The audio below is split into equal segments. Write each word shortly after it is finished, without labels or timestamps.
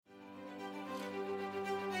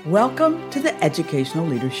Welcome to the Educational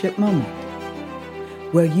Leadership Moment,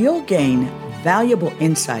 where you'll gain valuable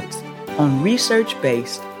insights on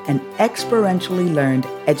research-based and experientially learned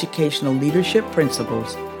educational leadership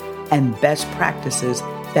principles and best practices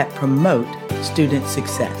that promote student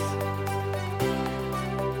success.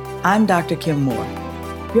 I'm Dr. Kim Moore,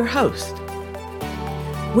 your host.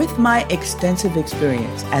 With my extensive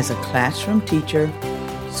experience as a classroom teacher,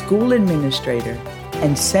 school administrator,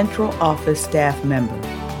 and central office staff member,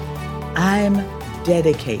 I'm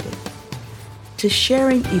dedicated to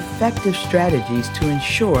sharing effective strategies to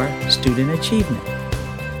ensure student achievement.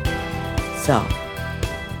 So,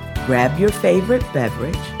 grab your favorite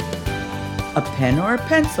beverage, a pen or a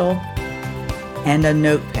pencil, and a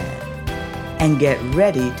notepad, and get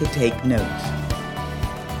ready to take notes.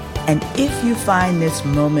 And if you find this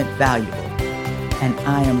moment valuable, and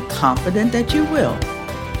I am confident that you will,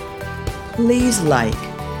 please like,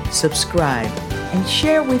 subscribe, and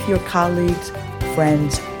share with your colleagues,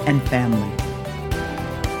 friends, and family.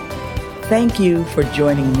 Thank you for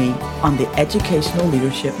joining me on the Educational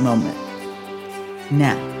Leadership Moment.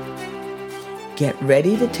 Now, get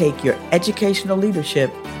ready to take your educational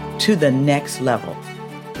leadership to the next level.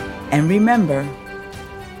 And remember,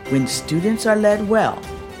 when students are led well,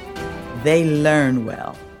 they learn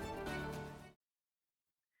well.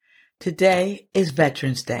 Today is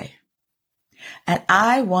Veterans Day. And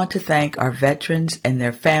I want to thank our veterans and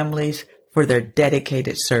their families for their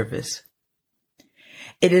dedicated service.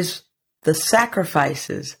 It is the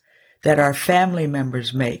sacrifices that our family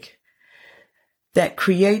members make that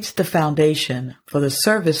creates the foundation for the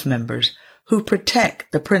service members who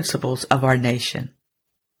protect the principles of our nation.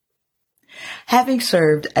 Having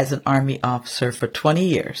served as an Army officer for 20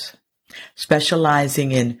 years,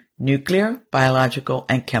 specializing in nuclear, biological,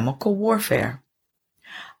 and chemical warfare,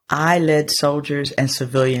 I led soldiers and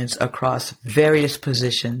civilians across various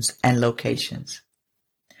positions and locations.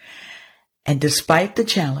 And despite the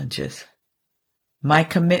challenges, my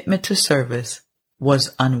commitment to service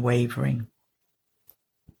was unwavering.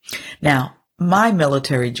 Now, my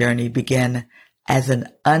military journey began as an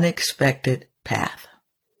unexpected path.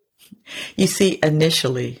 You see,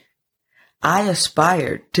 initially, I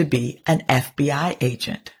aspired to be an FBI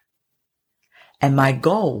agent, and my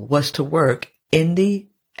goal was to work in the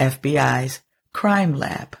FBI's crime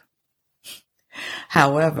lab.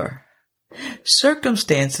 However,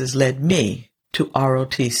 circumstances led me to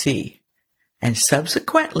ROTC and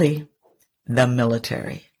subsequently the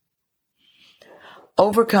military.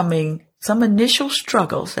 Overcoming some initial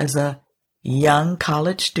struggles as a young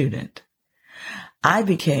college student, I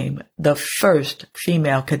became the first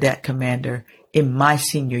female cadet commander in my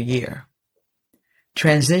senior year,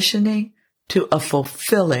 transitioning to a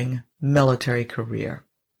fulfilling military career.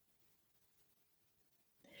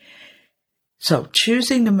 So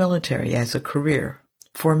choosing the military as a career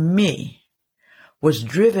for me was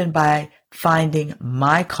driven by finding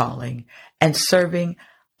my calling and serving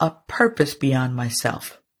a purpose beyond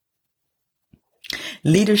myself.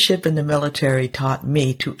 Leadership in the military taught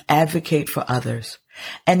me to advocate for others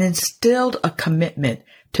and instilled a commitment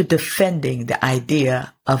to defending the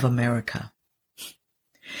idea of America.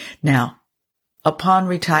 Now, upon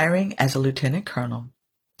retiring as a lieutenant colonel,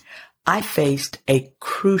 I faced a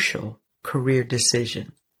crucial career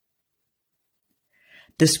decision.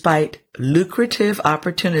 Despite lucrative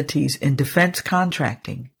opportunities in defense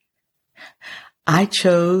contracting, I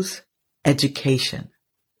chose education,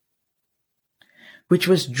 which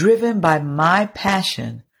was driven by my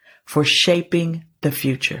passion for shaping the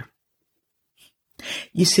future.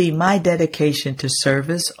 You see, my dedication to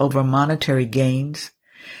service over monetary gains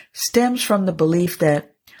stems from the belief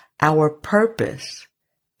that our purpose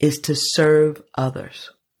is to serve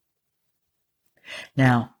others.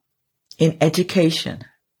 Now, in education,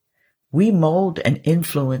 we mold and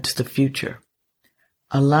influence the future,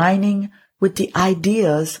 aligning with the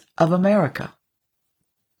ideas of America.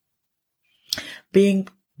 Being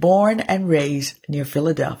born and raised near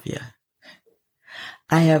Philadelphia,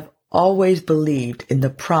 I have always believed in the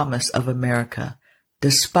promise of America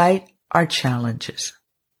despite our challenges.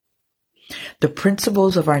 The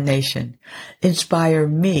principles of our nation inspire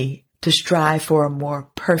me to strive for a more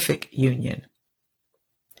perfect union.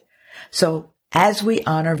 So, as we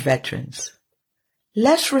honor veterans,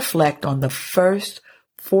 let's reflect on the first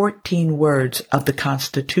 14 words of the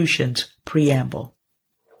Constitution's preamble.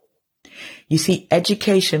 You see,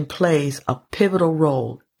 education plays a pivotal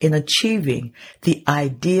role in achieving the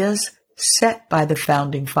ideas set by the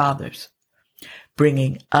Founding Fathers,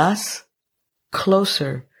 bringing us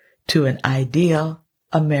closer to an ideal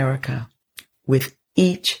America with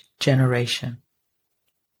each generation.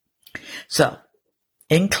 So,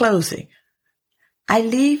 In closing, I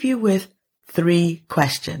leave you with 3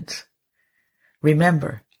 questions.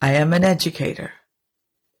 Remember, I am an educator.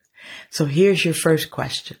 So here's your first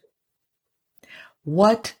question.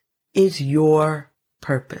 What is your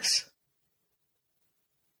purpose?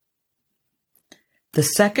 The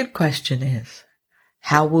second question is,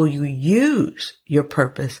 how will you use your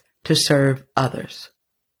purpose to serve others?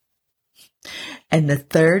 And the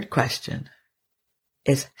third question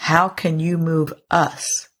is, how can you move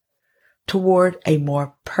us toward a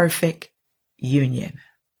more perfect union?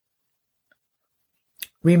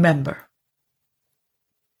 Remember,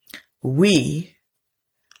 we,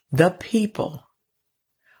 the people,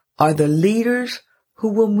 are the leaders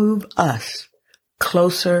who will move us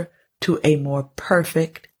closer to a more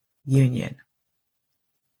perfect union.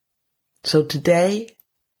 So today,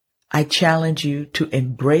 I challenge you to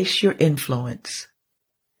embrace your influence,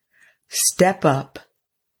 step up,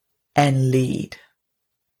 and lead.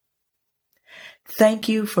 Thank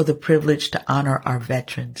you for the privilege to honor our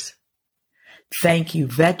veterans. Thank you,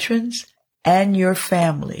 veterans and your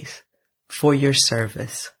families, for your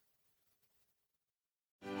service.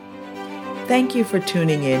 Thank you for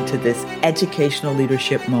tuning in to this educational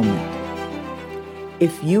leadership moment.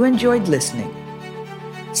 If you enjoyed listening,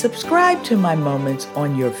 subscribe to my moments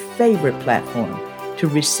on your favorite platform to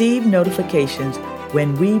receive notifications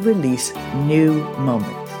when we release new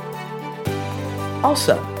moments.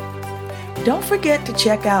 Also, don't forget to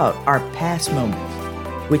check out our past moments,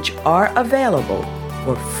 which are available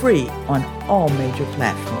for free on all major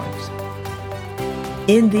platforms.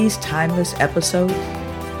 In these timeless episodes,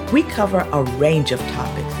 we cover a range of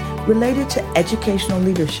topics related to educational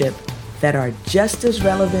leadership that are just as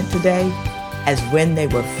relevant today as when they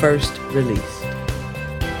were first released.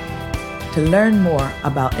 To learn more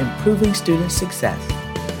about improving student success,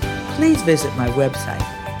 please visit my website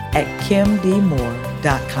at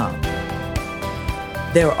kimdmoore.com.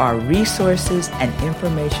 There are resources and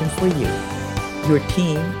information for you, your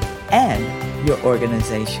team, and your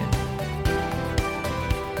organization.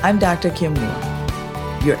 I'm Dr. Kim Moore,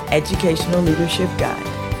 your educational leadership guide,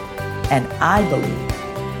 and I believe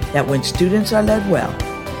that when students are led well,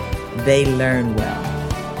 they learn well.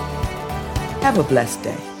 Have a blessed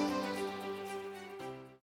day.